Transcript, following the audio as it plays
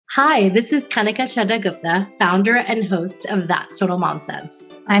Hi, this is Kanika Chadda-Gupta, founder and host of That's Total Mom Sense.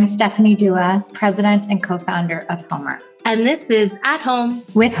 I'm Stephanie Dua, president and co-founder of HOMER. And this is At Home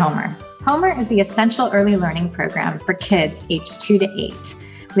with HOMER. HOMER is the essential early learning program for kids aged 2 to 8.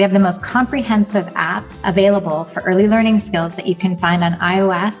 We have the most comprehensive app available for early learning skills that you can find on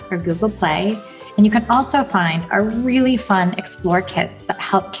iOS or Google Play. And you can also find our really fun Explore kits that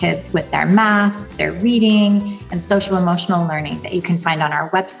help kids with their math, their reading, and social emotional learning that you can find on our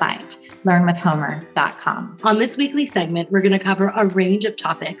website, learnwithhomer.com. On this weekly segment, we're going to cover a range of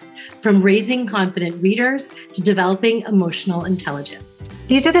topics from raising confident readers to developing emotional intelligence.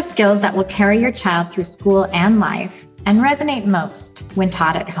 These are the skills that will carry your child through school and life and resonate most when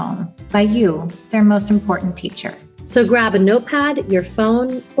taught at home by you, their most important teacher. So grab a notepad, your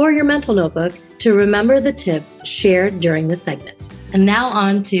phone, or your mental notebook to remember the tips shared during the segment. And now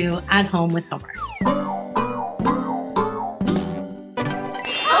on to At Home with Homer.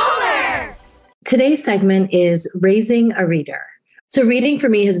 Homer! Today's segment is Raising a Reader. So reading for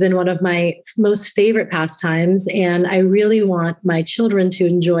me has been one of my most favorite pastimes, and I really want my children to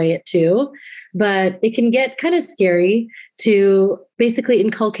enjoy it too. But it can get kind of scary to basically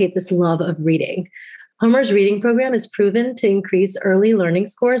inculcate this love of reading. Homer's reading program is proven to increase early learning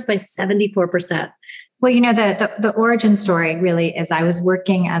scores by 74%. Well, the origin story really is I was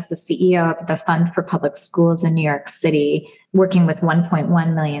working as the CEO of the Fund for Public Schools in New York City, working with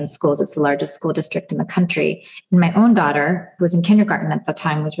 1.1 million schools. It's the largest school district in the country. And my own daughter, who was in kindergarten at the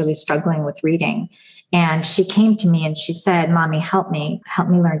time, was really struggling with reading. And she came to me and she said, "Mommy, help me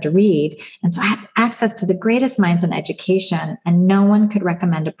learn to read." And so I had access to the greatest minds in education, and no one could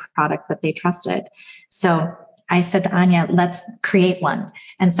recommend a product that they trusted. So I said to Anya, let's create one.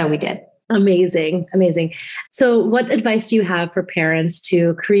 And so we did. Amazing. Amazing. So what advice do you have for parents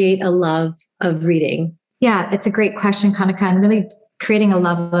to create a love of reading? Yeah, it's a great question, Kanika. And really creating a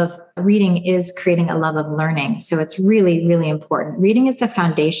love of reading is creating a love of learning. So it's really, really important. Reading is the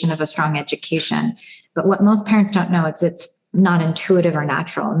foundation of a strong education. But what most parents don't know is it's not intuitive or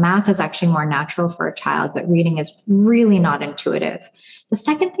natural. Math is actually more natural for a child, but reading is really not intuitive. The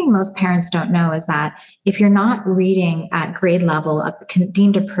second thing most parents don't know is that if you're not reading at grade level,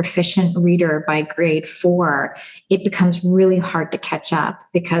 deemed a proficient reader by grade 4, it becomes really hard to catch up,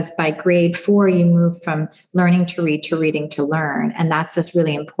 because by grade 4, you move from learning to read to reading to learn. And that's this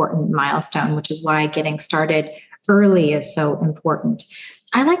really important milestone, which is why getting started early is so important.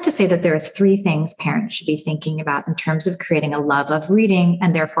 I like to say that there are 3 things parents should be thinking about in terms of creating a love of reading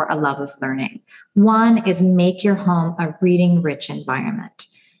and therefore a love of learning. 1 is make your home a reading-rich environment.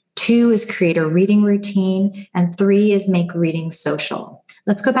 2 is create a reading routine. And 3 is make reading social.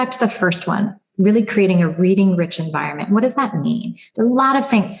 Let's go back to the first one, really creating a reading-rich environment. What does that mean? There are a lot of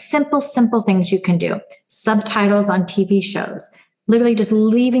things, simple things you can do. Subtitles on TV shows. Literally just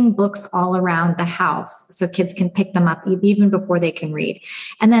leaving books all around the house so kids can pick them up even before they can read.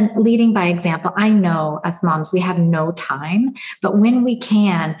 And then leading by example. I know us moms, we have no time, but when we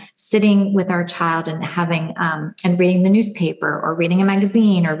can, sitting with our child and having and reading the newspaper or reading a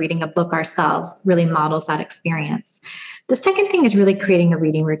magazine or reading a book ourselves really models that experience. The second thing is really creating a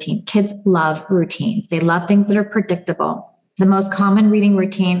reading routine. Kids love routines. They love things that are predictable. The most common reading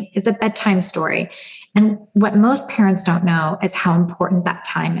routine is a bedtime story. And what most parents don't know is how important that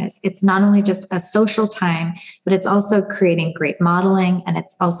time is. It's not only just a social time, but it's also creating great modeling, and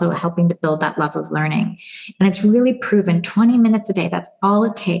it's also helping to build that love of learning. And it's really proven 20 minutes a day, that's all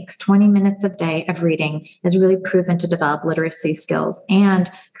it takes. 20 minutes a day of reading is really proven to develop literacy skills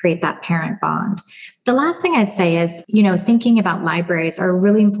and create that parent bond. The last thing I'd say is, thinking about libraries are a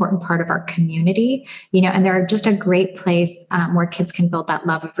really important part of our community, and they're just a great place where kids can build that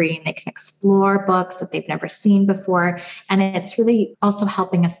love of reading. They can explore books that they've never seen before. And it's really also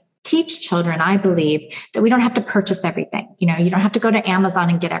helping us teach children, I believe, that we don't have to purchase everything. You don't have to go to Amazon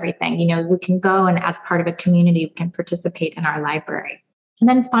and get everything. We can go, and as part of a community, we can participate in our library. And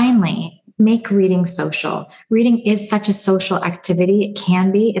then finally, make reading social. Reading is such a social activity. It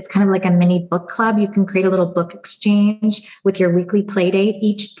can be. It's kind of like a mini book club. You can create a little book exchange with your weekly play date.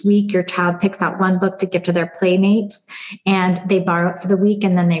 Each week, your child picks out one book to give to their playmates, and they borrow it for the week,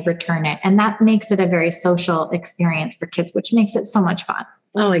 and then they return it. And that makes it a very social experience for kids, which makes it so much fun.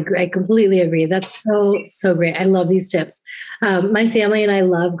 Oh, I completely agree. That's so great. I love these tips. My family and I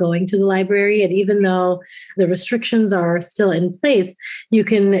love going to the library. And even though the restrictions are still in place, you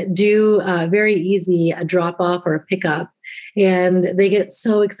can do very easy a drop off or a pickup. And they get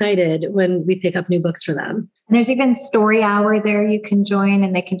so excited when we pick up new books for them. And there's even story hour there you can join,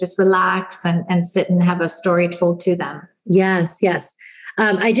 and they can just relax and sit and have a story told to them. Yes.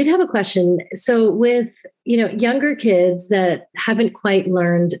 I did have a question. So with, younger kids that haven't quite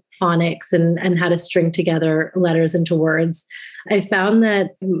learned phonics and how to string together letters into words, I found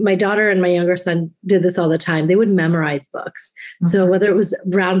that my daughter and my younger son did this all the time. They would memorize books. So whether it was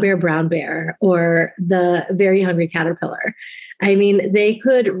Brown Bear, or The Very Hungry Caterpillar, I mean, they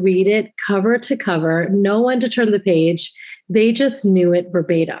could read it cover to cover, know when to turn the page. They just knew it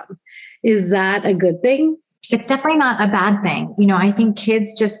verbatim. Is that a good thing? It's definitely not a bad thing. I think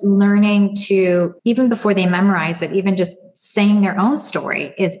kids just learning to, even before they memorize it, even just saying their own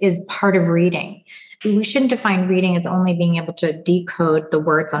story is part of reading. We shouldn't define reading as only being able to decode the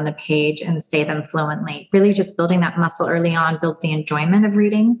words on the page and say them fluently. Really just building that muscle early on builds the enjoyment of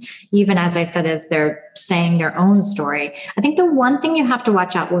reading, even as I said, as they're saying their own story. I think the one thing you have to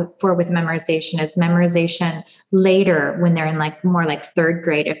watch out for with memorization is memorization later when they're in more like third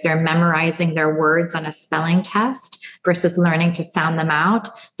grade. If they're memorizing their words on a spelling test versus learning to sound them out,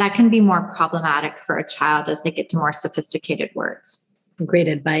 that can be more problematic for a child as they get to more sophisticated words. Great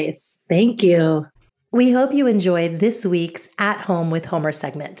advice. Thank you. We hope you enjoyed this week's At Home with Homer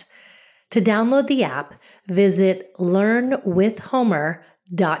segment. To download the app, visit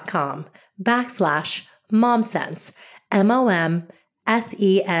learnwithhomer.com/momsense, MOMSENSE,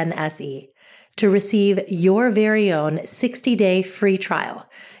 to receive your very own 60-day free trial.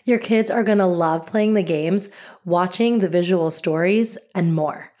 Your kids are going to love playing the games, watching the visual stories, and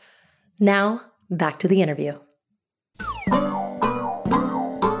more. Now, back to the interview.